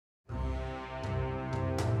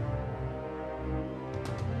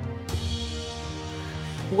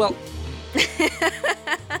Well,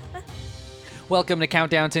 welcome to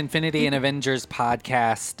Countdown to Infinity and Avengers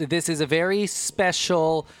podcast. This is a very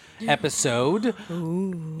special episode.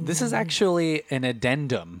 Ooh. This is actually an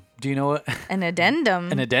addendum. Do you know what? An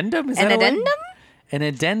addendum? An addendum? Is An that a word? addendum? An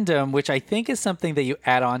addendum, which I think is something that you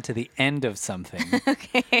add on to the end of something.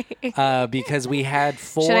 Okay. Because we had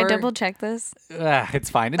four... Should I double check this? It's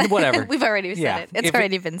fine. Whatever. We've already said it. It's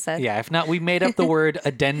already been said. Yeah, if not, we made up the word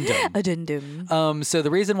addendum. Addendum. So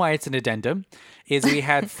the reason why it's an addendum is we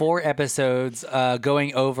had 4 episodes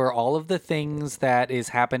going over all of the things that is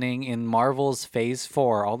happening in Marvel's Phase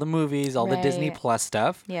 4, all the movies, all the Disney Right. Plus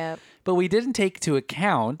stuff. Yep. But we didn't take into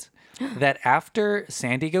account that after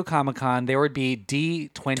San Diego Comic-Con, there would be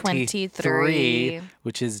D23, 23.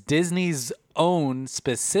 which is Disney's own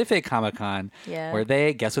specific Comic-Con, Yeah. where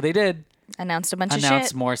they, guess what they did? Announced a bunch of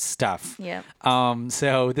Announced shit. more stuff. Yep.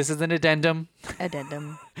 So this is an addendum.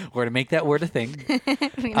 Addendum. We're to make that word a thing. We're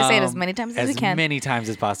going to say it as many times as we can. As many times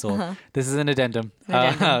as possible. This is an addendum,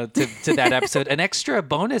 Addendum. to that episode. An extra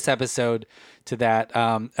bonus episode to that.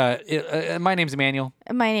 My name's Emmanuel.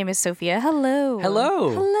 My name is Sophia. Hello. Hello.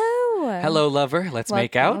 Hello. Hello, lover. Let's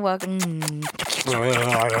make out. Welcome.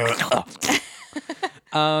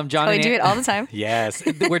 John Oh, we and do it all the time? Yes.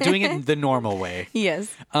 We're doing it the normal way.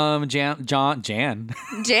 Yes. Jan. Jan.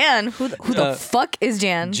 Who the fuck is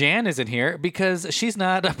Jan? Jan isn't here because she's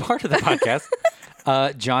not a part of the podcast.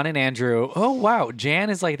 John and Andrew. Oh, wow. Jan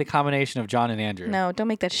is like the combination of John and Andrew. No, don't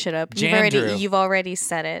make that shit up. Jandrew. You've already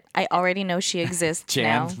said it. I already know she exists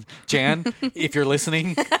now. Jan, if you're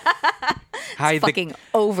listening, hide Fucking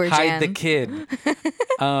over, hide Jan. the kid.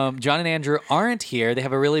 John and Andrew aren't here. They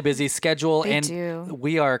have a really busy schedule, They and do.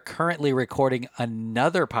 we are currently recording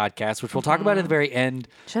another podcast, which we'll talk about at the very end.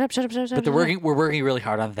 Shut up. But we're working really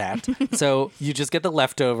hard on that. So you just get the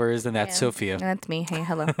leftovers, and that's Sophia. And that's me. Hey,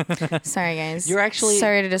 hello. Sorry, guys. You're actually-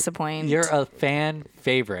 sorry to disappoint. You're a fan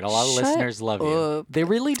favorite. A lot of Shut listeners love you. up. They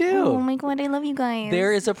really do. Oh my god, I love you guys.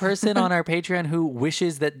 There is a person on our Patreon who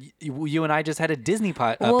wishes that you and I just had a Disney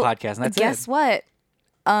podcast, and that's guess it. what?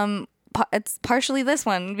 It's partially this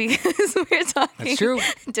one because we're talking That's true.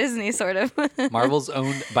 Disney, sort of. Marvel's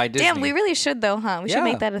owned by Disney. Damn, we really should though, huh? We should Yeah.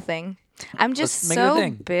 make that a thing. I'm just Let's make it a so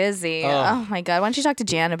thing. busy. Oh. Oh my god, why don't you talk to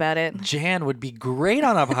Jan about it? Jan would be great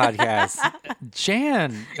on a podcast.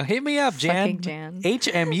 Jan, hit me up, Jan. Fucking Jan.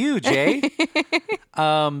 HMU, Jay.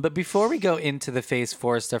 But before we go into the Phase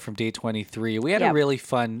 4 stuff from D23, we had a Yep. really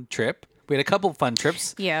fun trip. We had a couple fun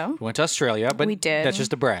trips. Yeah, We went to Australia, but We did. that's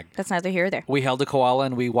just a brag. that's neither here or there. We held a koala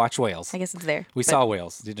and we watched whales. I guess it's there. We but- saw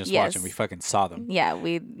whales. We didn't just watch Yes. them. We fucking saw them. Yeah,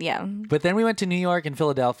 But then we went to New York and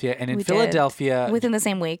Philadelphia. And in We did. Philadelphia, within the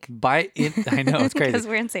same week I know, it's because crazy.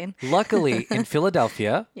 we're insane. Luckily, in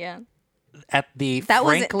Philadelphia, Yeah. at the That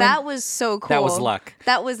Franklin... was so cool. That was luck.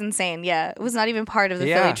 That was insane. Yeah, it was not even part of the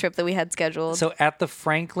Yeah. Philly trip that we had scheduled. So at the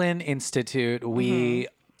Franklin Institute, we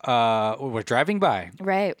were driving by.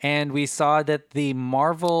 right. And we saw that the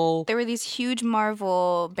Marvel, There were these huge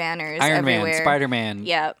Marvel banners Iron everywhere. Man, Spider-Man,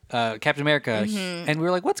 Yeah. Captain America, and we were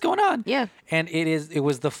like, "What's going on?" Yeah. And it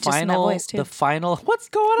was the in that final, voice, too. What's going on? What's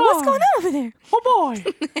going on over there? Oh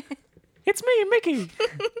boy, it's me, Mickey.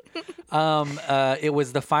 It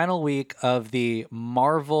was the final week of the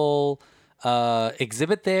Marvel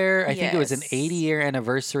exhibit there. I think it was an Yes. 80-year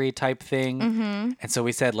anniversary type thing. And so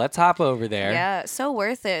we said, let's hop over there. Yeah, so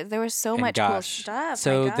worth it. There was so And much cool gosh, stuff.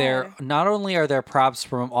 So My there God. not only are there props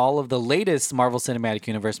from all of the latest Marvel Cinematic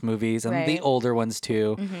Universe movies and the Right. Mm-hmm. older ones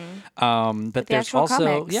too, but the there's actual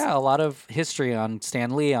also comics. a lot of history on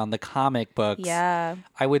Stan Lee, on the comic books. Yeah.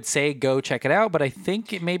 I would say go check it out, but I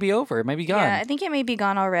think it may be over. It may be gone. Yeah, I think it may be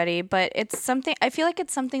gone already, but it's something. I feel like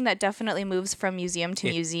it's something that definitely moves from museum to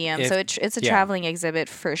museum. So it's a traveling exhibit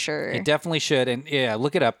for sure. It definitely should, and yeah,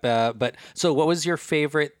 look it up. But so, what was your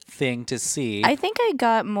favorite thing to see? I think I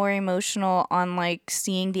got more emotional on like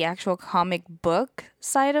seeing the actual comic book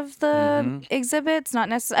side of the exhibits, not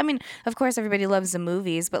necessarily. I mean, of course, everybody loves the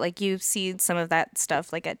movies, but like you see some of that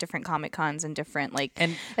stuff like at different Comic Cons and different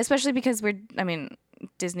And- especially because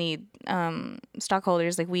Disney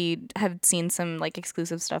stockholders, like we have seen some like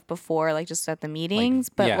exclusive stuff before, like just at the meetings,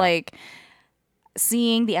 but yeah. like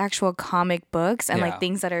seeing the actual comic books and Yeah. like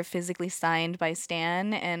things that are physically signed by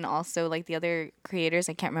Stan and also like the other creators.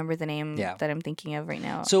 I can't remember the name Yeah. that I'm thinking of right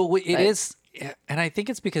now. So it But- is, and I think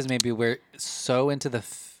it's because maybe we're so into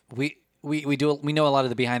we know a lot of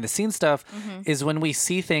the behind the scenes stuff is when we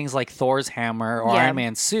see things like Thor's hammer or Yeah. Iron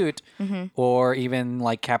Man's suit or even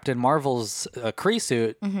like Captain Marvel's Kree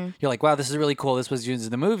suit. You're like, wow, this is really cool. This was used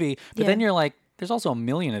in the movie. But then you're like, there's also a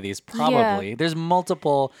million of these probably. Yeah. There's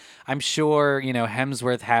multiple. I'm sure,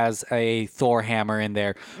 Hemsworth has a Thor hammer in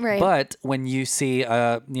there. Right. But when you see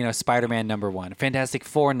Spider-Man #1, Fantastic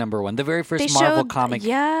Four #1, the very first They Marvel showed, comic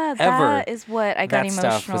yeah, ever. that is what I got That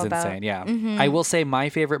emotional stuff was about. insane. Yeah. I will say my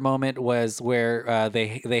favorite moment was where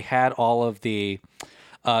they had all of the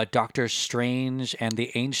Doctor Strange and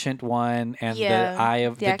the Ancient One and Yeah, the Eye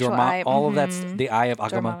of the the actual Dormammu, eye. all of that, the Eye of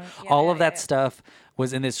Agamotto, Dormammu. Yeah, all yeah, of that yeah. stuff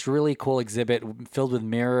was in this really cool exhibit filled with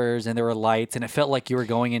mirrors and there were lights and it felt like you were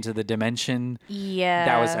going into the dimension. Yeah.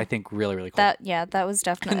 That was, I think, really, really cool. That was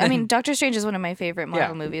definitely. I mean, Doctor Strange is one of my favorite Marvel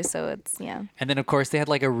Yeah. movies, so it's yeah. And then, of course, they had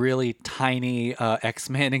like a really tiny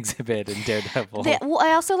X-Men exhibit in Daredevil. Well,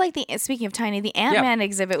 I also like speaking of tiny, the Ant-Man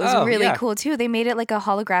exhibit was Oh, really yeah. cool too. They made it like a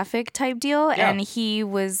holographic type deal, Yeah. and he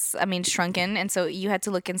was, I mean, shrunken, and so you had to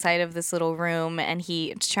look inside of this little room, and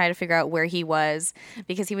he to try to figure out where he was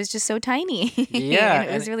because he was just so tiny. Yeah, and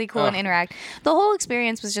it was and- really cool and interact. The whole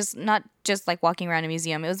experience was just not just like walking around a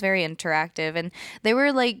museum. It was very interactive, and there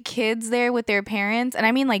were like kids there with their parents, and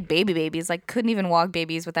I mean like babies, like couldn't even walk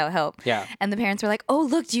babies without help. Yeah. And the parents were like, "Oh,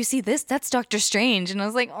 look, do you see this? That's Doctor Strange." And I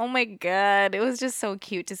was like, "Oh my god!" It was just so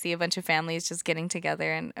cute to see a bunch of families just getting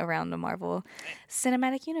together and around the Marvel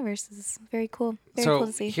Cinematic Universe. Is very cool. Very So cool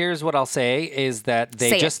to see. here's what I'll say is that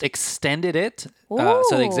they Say it. just extended it. So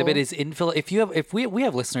the exhibit Ooh. is in Phil. If we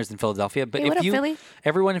have listeners in Philadelphia, but Hey, what if up, you Philly?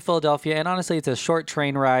 everyone in Philadelphia, and honestly, it's a short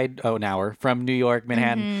train ride, an hour from New York,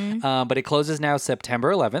 Manhattan. Mm-hmm. But it closes now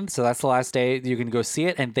September 11th, so that's the last day you can go see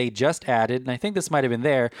it. And they just added, and I think this might have been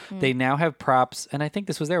there. They now have props, and I think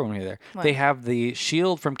this was there when we were there. They have the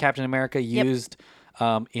shield from Captain America used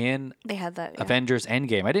in They had that. Yeah. Avengers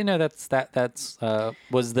Endgame. I didn't know that's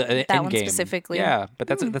was the That Endgame one specifically. Hmm. Yeah, but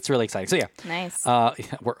that's really exciting. So yeah, Nice.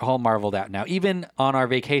 we're all marveled out now. Even on our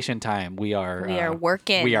vacation time, we are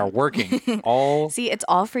working. We are working all. See, it's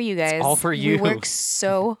all for you guys. all for We you. work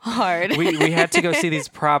so hard. we had to go see these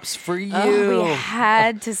props for you. Oh, we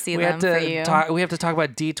had to see We them had for to you. talk. We have to talk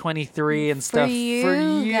about D23 and for stuff you, for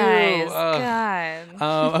you. guys. Ugh.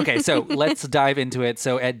 God. Okay, so let's dive into it.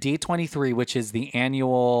 So at D23, which is the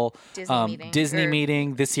annual Disney meeting, Disney or-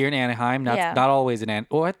 meeting this year in Anaheim, not Yeah. not always in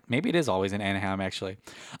or maybe it is always in Anaheim actually,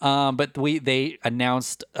 but they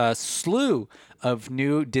announced a slew of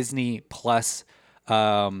new Disney Plus.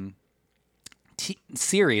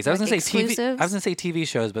 Series. I was Like gonna say TV. I exclusives? was gonna say TV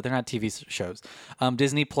shows, but they're not TV shows.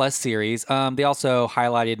 Disney Plus series. They also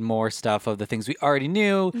highlighted more stuff of the things we already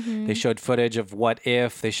knew. Mm-hmm. They showed footage of What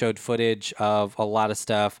If. They showed footage of a lot of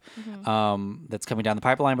stuff Mm-hmm. that's coming down the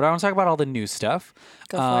pipeline. But I want to talk about all the new stuff.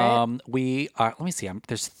 Go for it. We are. Let me see.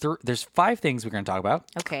 There's 5 things we're gonna talk about.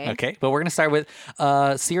 Okay. Okay. But we're gonna start with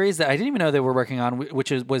a series that I didn't even know they were working on,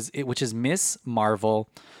 which is Miss Marvel.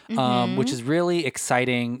 Which is really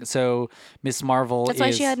exciting. So Miss Marvel That's is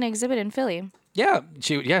why she had an exhibit in Philly.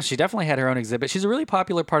 she definitely had her own exhibit. She's a really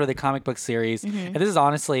popular part of the comic book series. Mm-hmm. And this is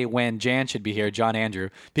honestly when Jan should be here, John Andrew,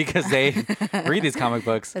 because they read these comic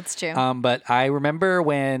books. That's true. But I remember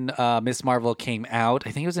when Miss Marvel came out,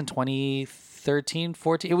 I think it was in 2013,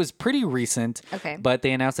 14. It was pretty recent. Okay. But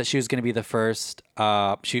they announced that she was going to be the first.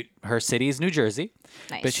 Her city is New Jersey.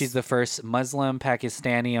 But Nice. she's the first Muslim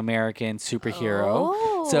Pakistani American superhero.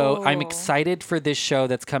 So I'm Oh. excited for this show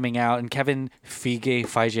that's coming out. And Kevin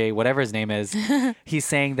Feige, whatever his name is, he's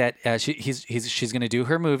saying that she's going to do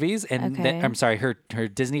her movies and Okay. I'm sorry, her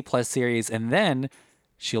Disney Plus series, and then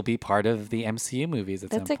she'll be part of the MCU movies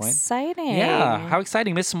at That's some point. exciting. Yeah, how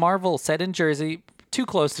exciting! Miss Marvel set in Jersey. Too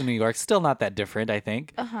close to New York, still not that different, I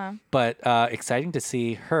think. But exciting to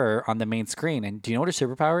see her on the main screen. And do you know what her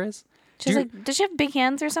superpower is? She's like, does she have big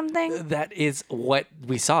hands or something? That is what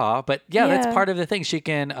we saw, but that's Yeah. part of the thing. She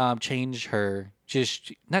can change her,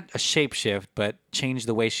 not a shapeshift, but change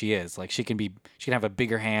the way she is. Like she can have a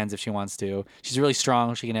bigger hands if she wants to. She's really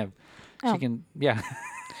strong. She can yeah.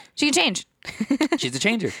 She can change. She's a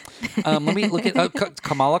changer. Let me look at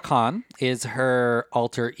Kamala Khan is her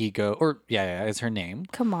alter ego, or is her name.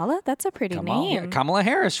 Kamala? That's a pretty name. Kamala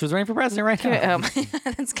Harris. She was running for president right now.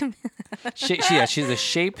 That's She's a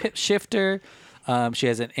shapeshifter. She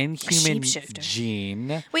has an inhuman shapeshifter.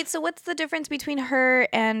 gene. Wait, so what's the difference between her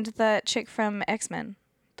and the chick from X-Men?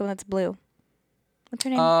 The one that's blue. What's her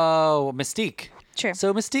name? Oh, Mystique. Sure.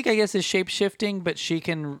 So Mystique, I guess, is shape-shifting, but she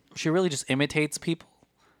really just imitates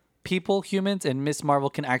humans, and Miss Marvel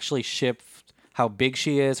can actually shift how big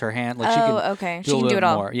she is, her hand. Like she can okay. do She a can do little it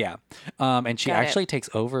all. more. Yeah. And she Got it. actually takes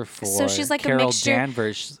over for So she's like a Carol mixture-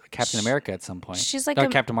 Danvers, Captain America at some point. she's like no, a-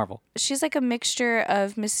 Captain Marvel. She's like a mixture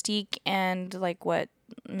of Mystique and like what?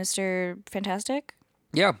 Mr. Fantastic?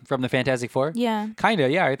 Yeah, from the Fantastic Four. Yeah. Kinda.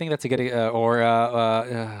 Yeah, I think that's a good.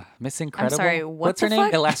 Miss Incredible. sorry, What's her the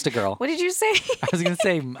name? fuck? Elastigirl. What did you say? I was gonna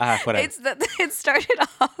say whatever. It's that it started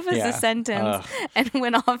off as Yeah. a sentence and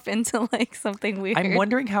went off into like something weird. I'm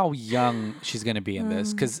wondering how young she's gonna be in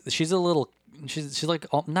this because she's a little. She's like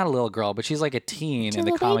not a little girl, but she's like a teen in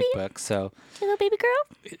the little comic baby? book. So Little baby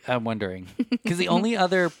girl. I'm wondering because the only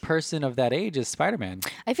other person of that age is Spider-Man.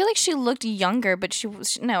 I feel like she looked younger, but she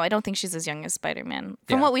was no. I don't think she's as young as Spider-Man.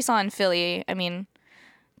 From Yeah. what we saw in Philly, I mean,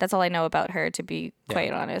 that's all I know about her. To be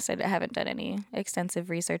quite honest, I haven't done any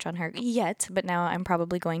extensive research on her yet. But now I'm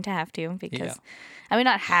probably going to have to because, Yeah. I mean,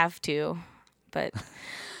 not have to, but.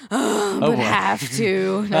 Oh, but boy. have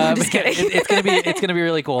to. No, I'm just kidding. it's gonna be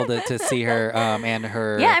really cool to see her and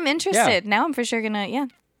her. Yeah, I'm interested. Now I'm for sure gonna. Yeah.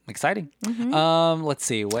 Exciting. Let's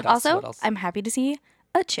see what else. Also, What else? I'm happy to see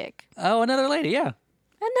a chick, Oh, another lady. Yeah,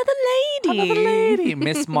 another lady, another lady,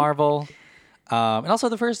 Miss Marvel, and also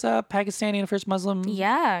the first Pakistani and first Muslim.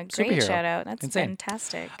 Yeah, great Superhero. shout out. That's Insane.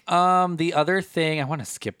 fantastic. The other thing I want to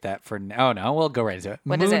skip that for now. Oh no, we'll go right into it.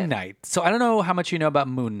 What Moon is it? Knight. So I don't know how much you know about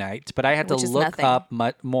Moon Knight, but I had to Which is look nothing. up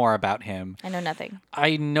more about him. I know nothing.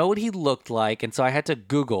 I know what he looked like, and so I had to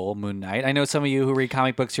Google Moon Knight. I know some of you who read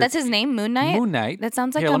comic books. That's his name, Moon Knight. Moon Knight. That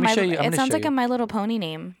sounds like Here, a let me My. show you. I'm It gonna sounds show like you. a My Little Pony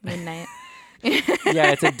name, Moon Knight.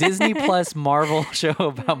 Yeah, it's a Disney Plus Marvel show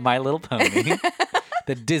about My Little Pony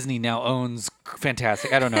that Disney now owns.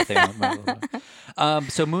 Fantastic. I don't know if they own My Little Pony.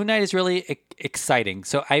 So Moon Knight is really exciting.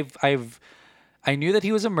 So I knew that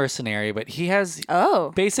he was a mercenary, but he has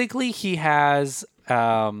Oh, basically he has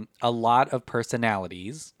a lot of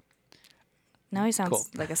personalities. now he sounds Cool.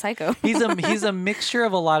 like a psycho. He's a mixture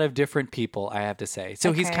of a lot of different people, I have to say.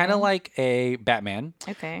 So he's Okay. kind of like a Batman.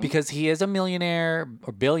 Okay. Because he is a millionaire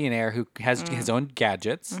or billionaire who has his own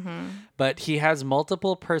gadgets, but he has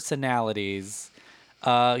multiple personalities.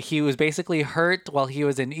 He was basically hurt while he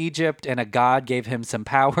was in Egypt, and a god gave him some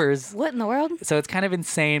powers. What in the world? So it's kind of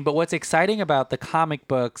insane. But what's exciting about the comic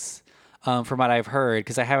books, from what I've heard,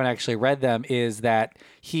 because I haven't actually read them, is that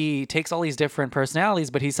he takes all these different personalities,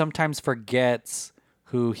 but he sometimes forgets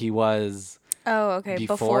who he was Oh, okay.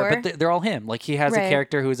 before. But they're all him. Like he has a Right.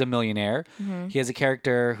 character who is a millionaire. He has a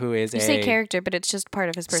character who is you say character, but it's just part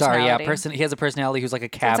of his Sorry, personality. yeah, he has a personality who's like a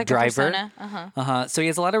So cab it's like a driver. persona. Uh-huh. So he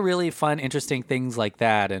has a lot of really fun, interesting things like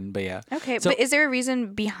that. But yeah. Okay, So but is there a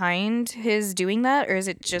reason behind his doing that, or is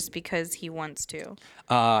it just because he wants to?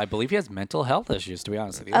 I believe he has mental health issues, to be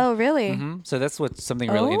honest with you. Oh, really? So that's what's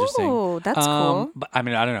something really interesting. Oh, that's cool. But I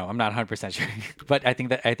mean, I don't know. I'm not 100% sure, but I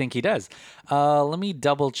think he does. Let me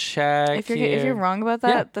double check. If you're wrong about that,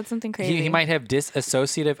 Yeah. that's something crazy. He might have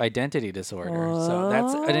dissociative identity disorder. So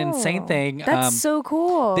that's an insane thing. That's so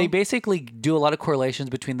cool. They basically do a lot of correlations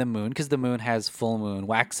between the moon because the moon has full moon,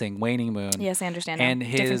 waxing, waning moon. Yes, I understand now. And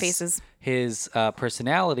Different faces. His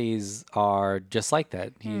personalities are just like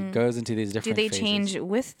that. He goes into these Do different they phases. change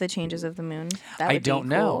with the changes of the moon? That I would be don't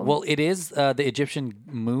know. cool. Well, it is the Egyptian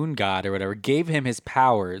moon god or whatever gave him his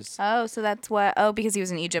powers. Oh, so that's what. Oh, because he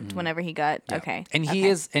was in Egypt whenever he got. Okay. And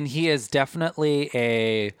he is definitely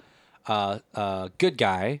a good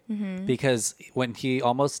guy because when he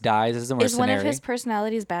almost dies as a mercenary. Is one of his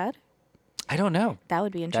personalities bad? I don't know. That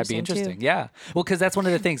would be That'd be interesting. interesting. Yeah. Well, because that's one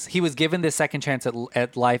of the things. He was given this second chance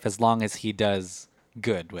at life as long as he does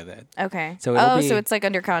good with it. Too. Okay. So it'll be- so it's like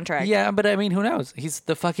under contract. Yeah, but I mean, who knows? He's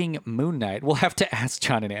the fucking Moon Knight. We'll have to ask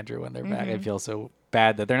John and Andrew when they're back. I feel so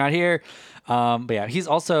bad that they're not here. But yeah, he's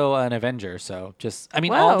also an Avenger. So just, I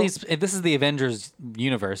mean, all Whoa. these, this is the Avengers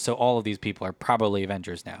universe. So all of these people are probably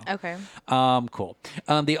Avengers now. Okay. Cool.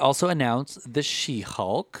 They also announced the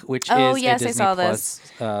She-Hulk, which Oh, is yes, a I Disney saw Plus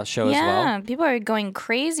show as well. Yeah, people are going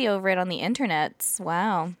crazy over it on the internets.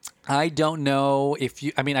 Wow. I don't know if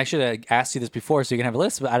you. I mean, I should have asked you this before, so you can have a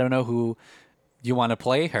list. But I don't know who you want to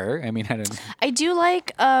play her. I mean, I don't. I do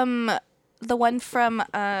like the one from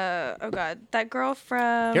oh god, that girl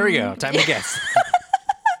from. Here we go. Time to guess.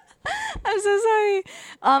 I'm so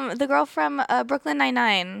sorry. The girl from Brooklyn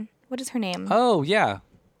Nine-Nine. What is her name? Oh yeah,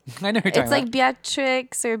 I know who you're talking It's like about.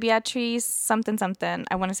 Beatrix or Beatrice something something.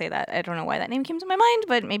 I want to say that. I don't know why that name came to my mind,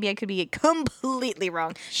 but maybe I could be completely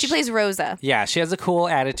wrong. She plays Rosa. Yeah, she has a cool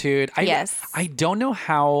attitude. Yes. I don't know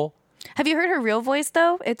how. Have you heard her real voice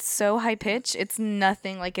though? It's so high pitched. It's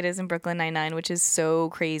nothing like it is in Brooklyn Nine-Nine, which is so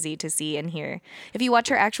crazy to see and hear. If you watch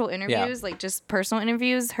her actual interviews, like just personal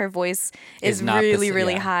interviews, her voice is Is not the really, s-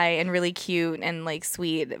 really yeah. high and really cute and like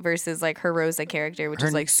sweet versus like her Rosa character, which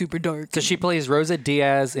is like super dark. So she plays Rosa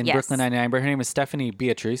Diaz in Yes. Brooklyn Nine-Nine, but her name is Stephanie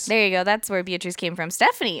Beatrice. There you go. That's where Beatrice came from.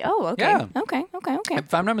 Stephanie. Oh, okay. Yeah. Okay.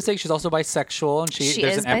 If I'm not mistaken, she's also bisexual, and She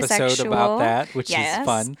there's is an episode bisexual. about that, which Yes. is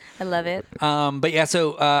fun. I love it. But yeah,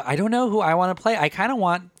 so I don't know who I want to play? I kind of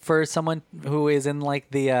want for someone who is in like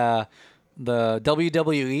the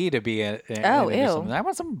WWE to be in it or something. I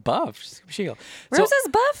want some buff. Shield. Rose is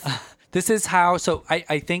buff? This is how. So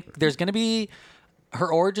I think there's going to be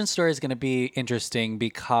her origin story is going to be interesting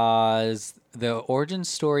because the origin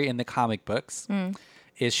story in the comic books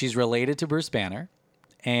is she's related to Bruce Banner,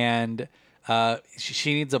 and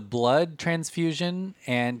she needs a blood transfusion,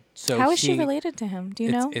 and so how is she related to him? Do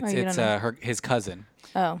you know? It's his cousin.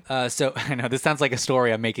 Oh. So I know this sounds like a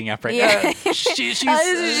story I'm making up right now. She's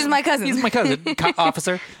just my cousin. He's my cousin,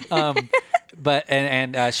 officer.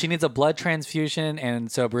 But she needs a blood transfusion,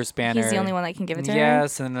 and so Bruce Banner. He's the only one that can give it to her.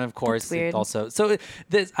 Yes, and then of course also. So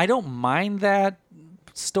I don't mind that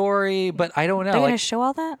story, but I don't know. They're gonna show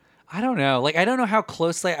all that. I don't know. Like, I don't know how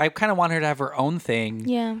closely. I kind of want her to have her own thing.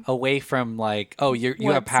 Yeah. Away from like, oh, you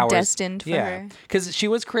have powers. Destined for her. Because she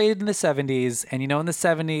was created in the 70s, and in the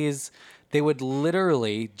 70s, they would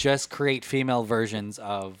literally just create female versions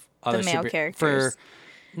of other the male characters.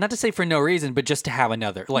 Not to say for no reason, but just to have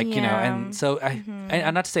another, and so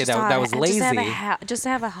I'm not to say that was lazy. Just to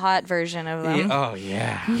have a hot version of them. Yeah, oh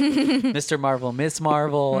yeah, Mr. Marvel, Miss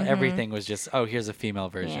Marvel, everything was just here's a female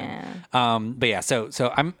version. Yeah. But yeah, so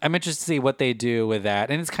I'm interested to see what they do with that,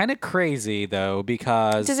 and it's kind of crazy though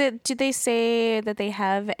because did they say that they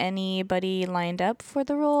have anybody lined up for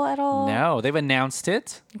the role at all? No, they've announced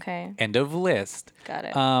it. Okay. End of list. Got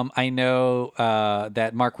it. I know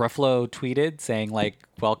that Mark Ruffalo tweeted saying like,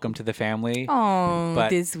 welcome to the family. Oh,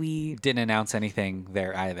 but this sweet. Didn't announce anything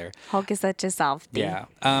there either. Hulk is such a softie. Yeah.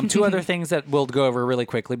 Two other things that we'll go over really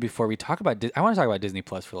quickly before we talk about. I want to talk about Disney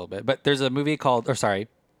Plus for a little bit, but there's a movie called,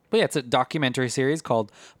 it's a documentary series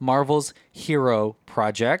called Marvel's Hero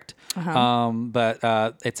Project. But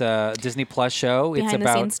it's a Disney Plus show. Behind it's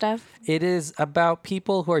the scenes stuff. It is about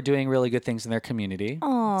people who are doing really good things in their community.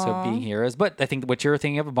 Aww. So being heroes. But I think what you're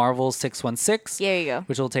thinking of, Marvel's 616. There you go.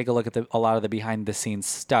 Which will take a look at a lot of the behind the scenes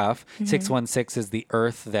stuff. 616 is the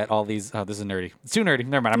Earth that all these. Oh, this is nerdy. It's too nerdy.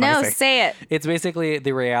 Never mind. I'm not gonna say it. It's basically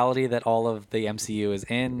the reality that all of the MCU is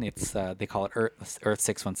in. It's they call it Earth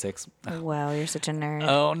 616. Wow, you're such a nerd.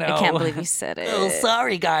 Oh no! I can't believe you said it. Oh,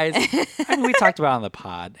 sorry guys. I mean, we talked about it on the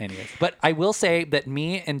pod, anyways. But I will say that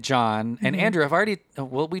me and John and Andrew have already.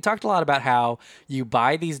 Well, we talked a lot about how you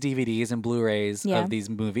buy these DVDs and Blu-rays of these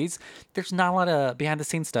movies. There's not a lot of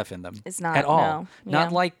behind-the-scenes stuff in them. It's not at all. No.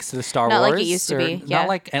 Not like the Star Not Wars. like it used to be. Not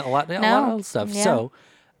like a lot of stuff. Yeah. So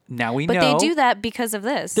now we know. But they do that because of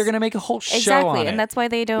this. They're gonna make a whole show exactly, on it. and that's why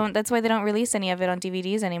they don't. That's why they don't release any of it on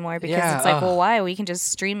DVDs anymore. Because Yeah, it's like, well, why? We can just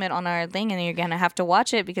stream it on our thing, and you're gonna have to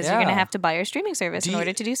watch it because you're gonna have to buy your streaming service in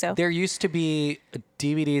order to do so. There used to be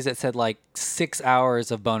DVDs that said like 6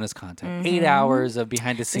 hours of bonus content, 8 hours of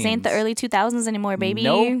behind the scenes. This ain't the early 2000s anymore, baby.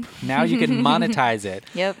 Nope. Now you can monetize it.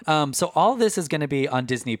 Yep. So all of this is going to be on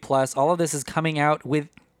Disney Plus. All of this is coming out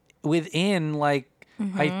within like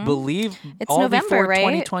I believe it's all November, before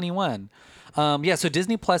right? 2021. So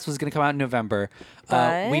Disney Plus was going to come out in November.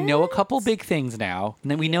 We know a couple big things now. And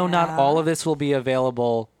then we know not all of this will be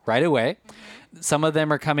available right away. Some of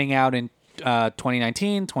them are coming out in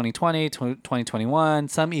 2019, 2020, 2021,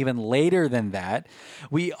 some even later than that.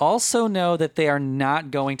 We also know that they are not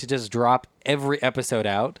going to just drop every episode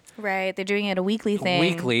out. Right. They're doing it a weekly thing.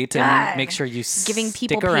 Weekly to make sure you giving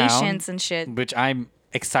people stick around, patience and shit. Which I'm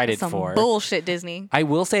excited Some for. Bullshit, Disney. I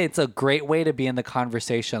will say it's a great way to be in the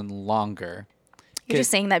conversation longer. You're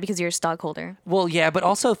just saying that because you're a stockholder. Well, yeah, but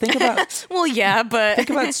also think about Well, yeah, but think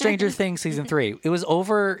about Stranger Things season 3. It was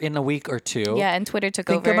over in a week or two. yeah, and Twitter took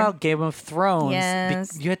over. Think about Game of Thrones.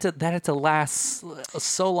 Yes. You had to last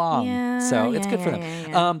so long. Yeah, so it's good for them.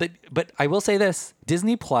 yeah. But I will say this: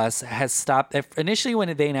 Disney Plus has stopped. Initially,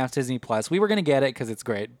 when they announced Disney Plus, we were going to get it because it's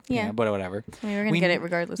great. Yeah. But whatever. We were going to get it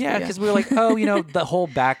regardless. Yeah, because we were like, oh, the whole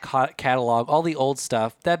back catalog, all the old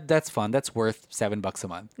stuff. That's fun. That's worth $7 a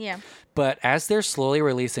month. Yeah. But as they're slowly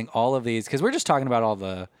releasing all of these, because we're just talking about all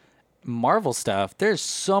the Marvel stuff, there's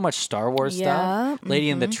so much Star Wars stuff. Lady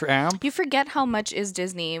and the Tramp. You forget how much is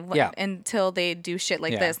Disney until they do shit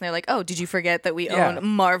like this. And they're like, oh, did you forget that we own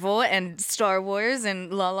Marvel and Star Wars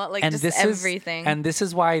and like and just everything. And this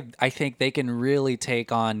is why I think they can really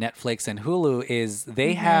take on Netflix and Hulu is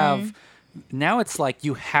they have... Now it's like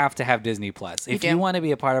you have to have Disney Plus. If you want to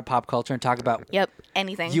be a part of pop culture and talk about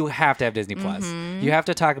anything, you have to have Disney Plus. You have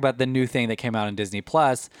to talk about the new thing that came out on Disney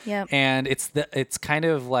Plus. And it's kind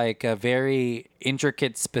of like a very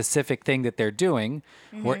intricate, specific thing that they're doing,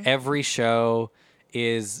 where every show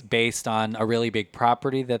is based on a really big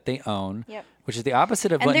property that they own. which is the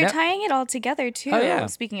opposite of And what they're tying it all together too. Oh, yeah.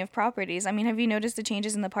 Speaking of properties, I mean, have you noticed the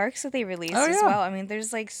changes in the parks that they released as yeah. well? I mean,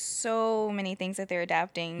 there's like so many things that they're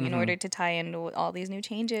adapting in order to tie into all these new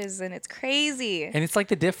changes, and it's crazy. And it's like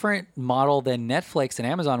the different model than Netflix and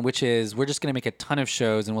Amazon, which is we're just going to make a ton of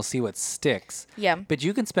shows and we'll see what sticks. Yeah. But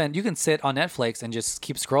you can sit on Netflix and just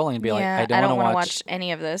keep scrolling and be like, Yeah, I don't want to watch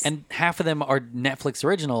any of this. And half of them are Netflix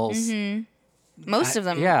originals. Most of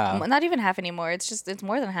them, yeah. not even half anymore. It's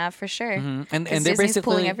more than half for sure. And 'Cause they're Disney's basically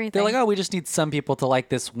pulling everything. they're like, oh, we just need some people to like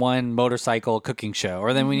this one motorcycle cooking show,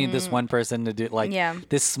 or then we need this one person to do like Yeah.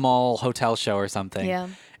 this small hotel show or something. Yeah.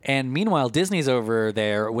 And meanwhile, Disney's over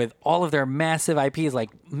there with all of their massive IPs like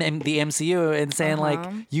the MCU and saying like,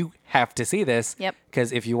 you have to see this. Yep.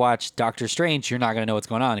 Because if you watch Doctor Strange, you're not going to know what's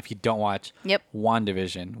going on if you don't watch Yep.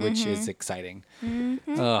 WandaVision, which is exciting.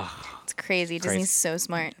 Ugh, It's crazy. Disney's so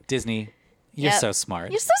smart. Disney, you're Yep. so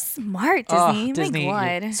smart. You're so smart, Oh, Disney. Disney.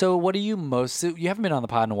 My God. So what are you most? You haven't been on the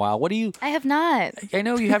pod in a while. What do you? I have not. I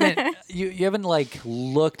know you haven't. you haven't like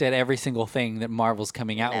looked at every single thing that Marvel's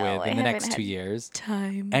coming out No, with I in the haven't next had 2 years.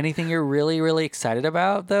 Time. Anything you're really, really excited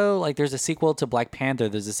about though? Like there's a sequel to Black Panther.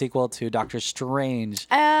 There's a sequel to Doctor Strange.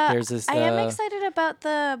 There's this. I am excited about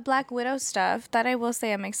the Black Widow stuff. That I will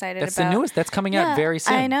say I'm excited That's about. the newest. That's coming out very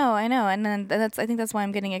soon. I know, and then I think that's why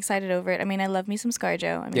I'm getting excited over it. I mean, I love me some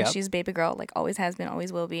ScarJo. I mean, Yep. she's baby girl, like always has been,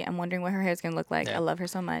 always will be. I'm wondering what her hair's gonna look like. Yeah. I love her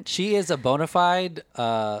so much. She is a bona fide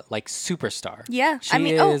like superstar. Yeah, She I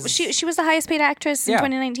mean, is- she was the highest paid actress in Yeah.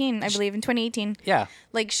 2019, I believe, in 2018. Yeah.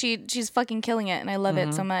 Like she's fucking killing it, and I love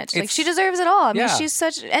it so much. Like It's- she deserves it all. I mean, Yeah.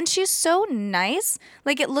 she's so nice.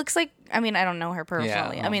 Like it looks like. I mean, I don't know her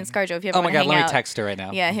personally. I mean, ScarJo, if you ever Oh my wanna God, hang let me out, text her right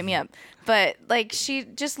now. yeah, hit me up. But like she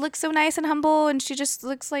just looks so nice and humble, and she just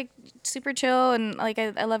looks like super chill, and like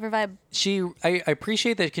I love her vibe. I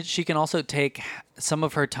appreciate that she can also take some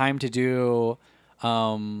of her time to do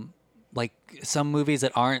like some movies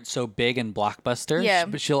that aren't so big and blockbusters. Yeah.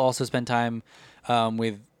 But she'll also spend time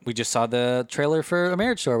with. We just saw the trailer for A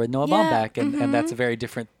Marriage Story with Noah Yeah, Baumbach, and that's a very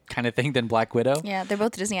different kind of thing than Black Widow. Yeah, they're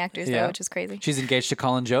both Disney actors Yeah. though, which is crazy. She's engaged to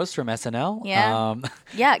Colin Jost from SNL. Yeah.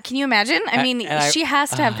 Yeah, can you imagine? I mean, and I- she has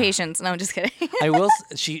to have patience. No, I'm just kidding. I will.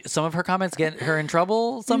 Some of her comments get her in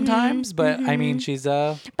trouble sometimes, but I mean, she's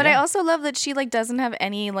But I also love that she like doesn't have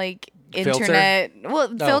any like Filter? internet Oh.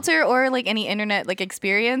 filter or like any internet like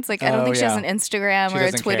experience. Like I don't Oh, think she has yeah. an Instagram She or a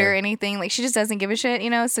doesn't Twitter care. or anything. Like she just doesn't give a shit, you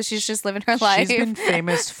know? So she's just living her life. She's been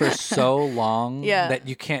famous for so long Yeah. that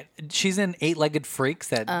you can't. She's in 8-Legged Freaks.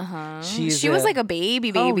 That She was like a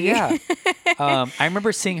baby. Oh yeah. I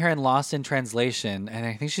remember seeing her in Lost in Translation, and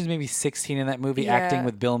I think she's maybe 16 in that movie, Yeah. acting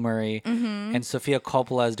with Bill Murray, and Sofia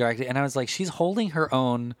Coppola is directing. And I was like, she's holding her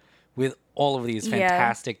own with all of these Yeah.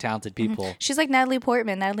 fantastic, talented people. She's like Natalie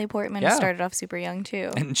Portman. Natalie Portman Yeah. started off super young too.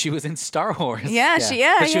 And she was in Star Wars. Yeah,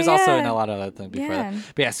 But she was also in yeah. a lot of other things before Yeah. that.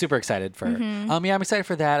 But yeah, super excited for her. Yeah, I'm excited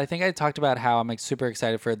for that. I think I talked about how I'm like super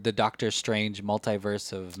excited for the Doctor Strange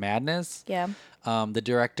Multiverse of Madness. Yeah. The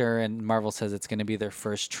director and Marvel says it's going to be their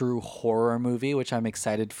first true horror movie, which I'm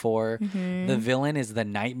excited for. The villain is the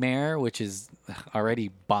Nightmare, which is already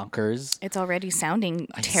bonkers. It's already sounding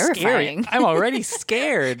Scary. terrifying. I'm already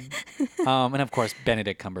scared. And of course,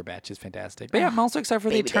 Benedict Cumberbatch is fantastic. But yeah, I'm also excited for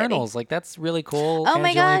the baby daddy. Eternals. Like that's really cool. Oh my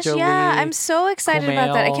Angelina gosh, Jolie, yeah. I'm so excited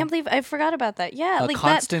about that. I Kumail. can't believe I forgot about that. Yeah, like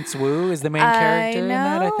Constance Wu is the main that. character I in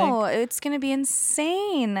that, I know. think. It's going to be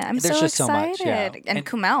insane. I'm There's so just so excited. much, yeah. And And-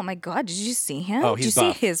 Kumail, oh my God, did you see him? Oh, did he's you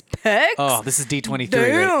buff. see his pecs? Oh, this is D23. Damn.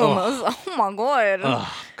 Right? Oh my God.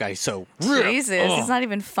 Oh, guy, so Jesus, Oh. it's not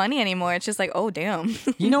even funny anymore. It's just like, oh, damn.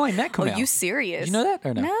 You know, I met Oh, Kumail. you serious? You know that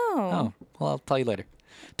or no? No. Oh, well, I'll tell you later.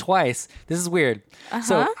 Twice. This is weird.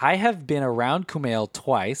 So I have been around Kumail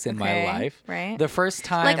twice in my Okay, life. right. The first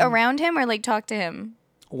time, Like around him or like talk to him?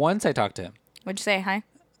 once I talked to him. What'd you say? Hi?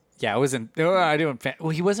 Yeah, I wasn't. I didn't.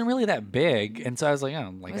 Well, he wasn't really that big, and so I was like,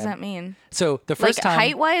 oh, like. What does that mean? So the first Like time,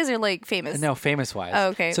 height wise or like famous? no, famous wise. Oh,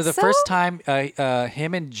 okay. So the So- first time,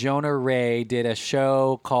 him and Jonah Ray did a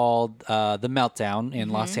show called The Meltdown in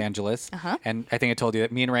Los Mm-hmm. Angeles, and I think I told you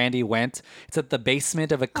that me and Randy went. It's at the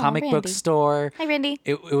basement of a comic book Randy. store. Hi, Randy.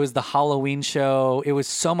 It was the Halloween show. It was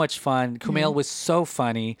so much fun. Mm-hmm. Kumail was so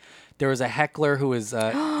funny. There was a heckler who was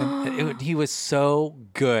he was so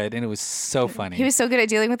good, and it was so funny. He was so good at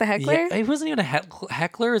dealing with the heckler. Yeah, he wasn't even a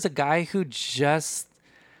heckler. It was a guy who just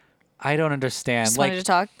I don't understand. Just like wanted to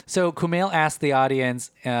talk. So Kumail asked the audience,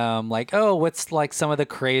 like, "Oh, what's like some of the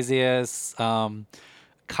craziest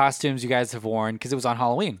costumes you guys have worn?" Because it was on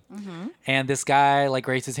Halloween. Mm-hmm. And this guy like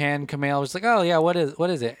raised his hand. Kumail was like, "Oh yeah, what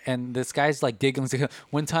is it?" And this guy's like giggling.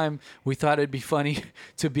 One time we thought it'd be funny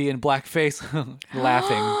to be in blackface,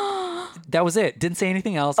 laughing. That was it. Didn't say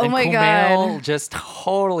anything else. Oh and my Kumail God. just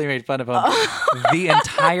totally made fun of him the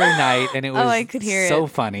entire night, and it was I could hear so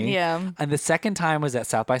it. funny. Yeah. And the second time was at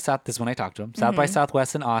South by South. This is when I talked to him. South by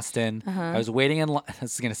Southwest in Austin. I was waiting in line.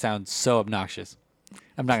 This is gonna sound so obnoxious.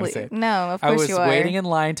 I'm not gonna say it. No, of I course was you are. waiting in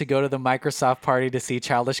line to go to the Microsoft party to see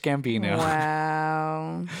Childish Gambino.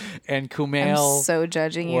 Wow. And Kumail I'm so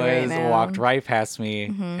judging you right now. walked right past me,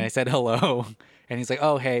 and I said hello. And he's like,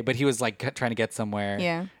 oh, hey. But he was like trying to get somewhere.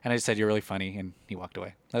 Yeah. And I just said, you're really funny. And he walked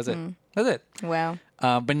away. That was it. That was it. Wow.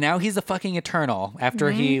 But now he's a fucking Eternal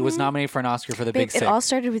after he was nominated for an Oscar for The Big Babe, Sick. it all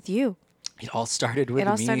started with you. It all started with me. It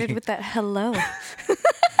all started with that hello. It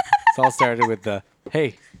all started with the,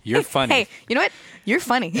 hey, you're funny. Hey, you know what? You're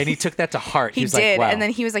funny. And he took that to heart. He was did. like, wow. And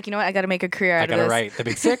then he was like, you know what? I got to make a career out I of gotta this. write The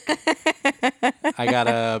Big Sick. I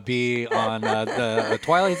gotta be on the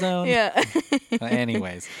Twilight Zone. Yeah.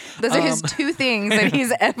 Anyways, Those are his two things that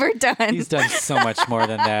he's ever done. he's done so much more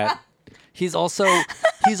than that. He's also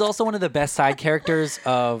one of the best side characters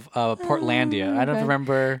of Portlandia. I don't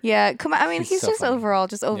remember. Yeah, come on. I mean, He's he's so just funny. overall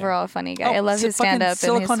just overall a funny guy. I love his fucking stand up and his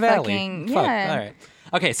Silicon Valley. fucking Fuck. yeah. All right.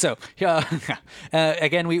 Okay, so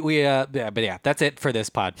again, but yeah, that's it for this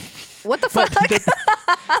pod. What the fuck?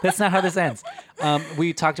 That's not how this ends.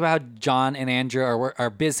 We talked about how John and Andrew are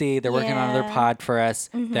busy. They're working on another Yeah. pod for us.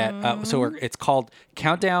 It's called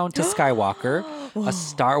Countdown to Skywalker, a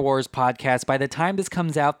Star Wars podcast. By the time this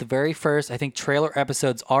comes out, the very first, I think, trailer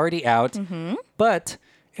episode's already out. But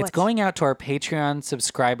it's What? going out to our Patreon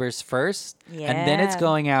subscribers first, and then it's Yeah.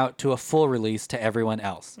 going out to a full release to everyone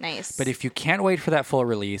else. Nice. But if you can't wait for that full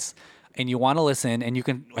release and you want to listen, and you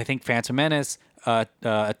can, I think Phantom Menace,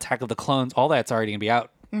 Attack of the Clones, all that's already going to be out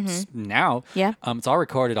now. Yeah. It's all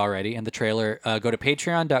recorded already. And the trailer, go to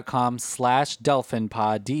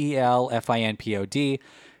patreon.com/DelphinPod, DelfinPod.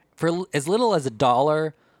 For as little as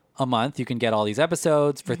 $1 a month, you can get all these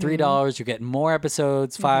episodes. For $3, you get more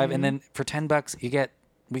episodes, 5. And then for $10,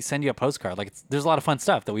 we send you a postcard. Like there's a lot of fun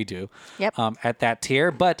stuff that we do Yep. at that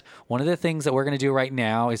tier. But one of the things that we're going to do right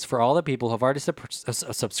now is for all the people who have already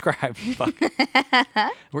subscribed. Fuck.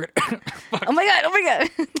 We're Oh my god.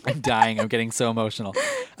 I'm dying. I'm getting so emotional.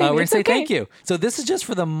 We're going to say okay. thank you. So this is just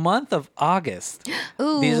for the month of August.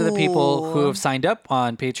 These are the people who have signed up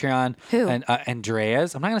on Patreon. Who? And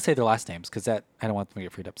Andreas. I'm not going to say their last names because I don't want them to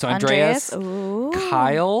get freed up. So Andreas? Andreas, Ooh.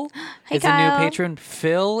 Kyle Hey, is a Kyle. new patron.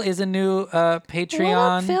 Phil is a new What up,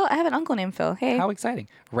 Patreon. Phil? I have an uncle named Phil. Hey. How exciting.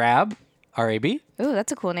 Rab, R-A-B. Ooh,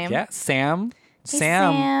 that's a cool name. Yeah. Sam. Hey,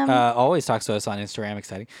 Sam Sam. always talks to us on Instagram.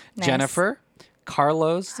 Exciting. Nice. Jennifer.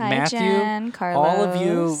 Carlos, Hi, Matthew, Jen, all of you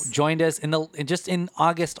Carlos. joined us just in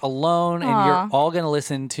August alone, and Aw. you're all going to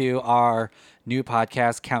listen to our new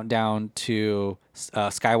podcast, Countdown to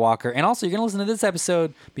Skywalker, and also you're going to listen to this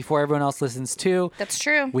episode before everyone else listens too. That's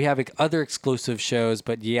true. We have other exclusive shows,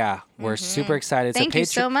 but yeah, we're super excited. Thank you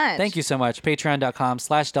so much. Thank you so much.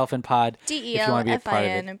 Patreon.com/DelphinPod if you want to be a part of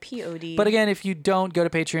it. DelphinPod. But again, if you don't go to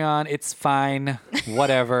Patreon, it's fine.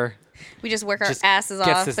 Whatever. We just work our Just asses get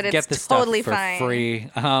off, this- but get it's this totally stuff for fine. free.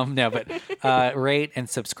 No, but rate and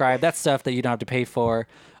subscribe. That's stuff that you don't have to pay for.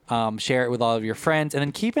 Share it with all of your friends, and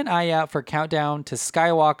then keep an eye out for Countdown to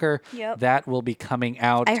Skywalker. Yep. That will be coming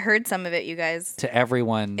out I heard some of it, you guys. to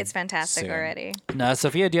everyone. It's fantastic soon. already.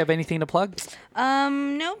 Sophia, do you have anything to plug?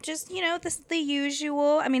 Nope, just the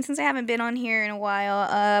usual. I mean, since I haven't been on here in a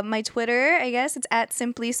while, my Twitter, I guess it's at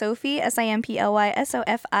Simply Sophie,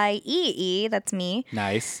 SimplySofiee. That's me.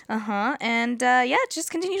 Nice. And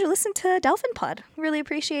just continue to listen to Delphin Pod. Really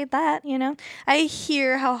appreciate that. I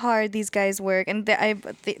hear how hard these guys work, and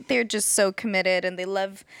they're just so committed, and they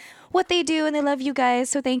love what they do, and they love you guys.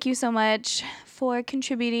 So thank you so much for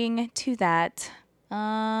contributing to that.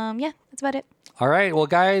 That's about it. All right. Well,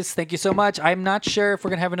 guys, thank you so much. I'm not sure if we're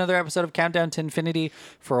going to have another episode of Countdown to Infinity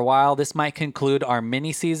for a while. This might conclude our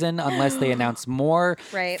mini season unless they announce more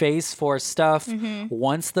Right. Phase 4 stuff.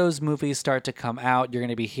 Once those movies start to come out, you're going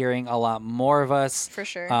to be hearing a lot more of us. For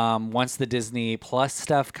sure. Once the Disney Plus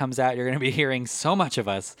stuff comes out, you're going to be hearing so much of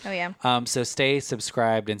us. Oh, yeah. So stay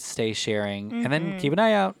subscribed and stay sharing. And then keep an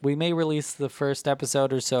eye out. We may release the first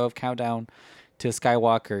episode or so of Countdown to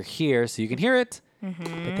Skywalker here so you can hear it. But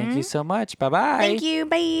thank you so much. Bye-bye. Thank you.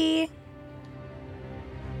 Bye.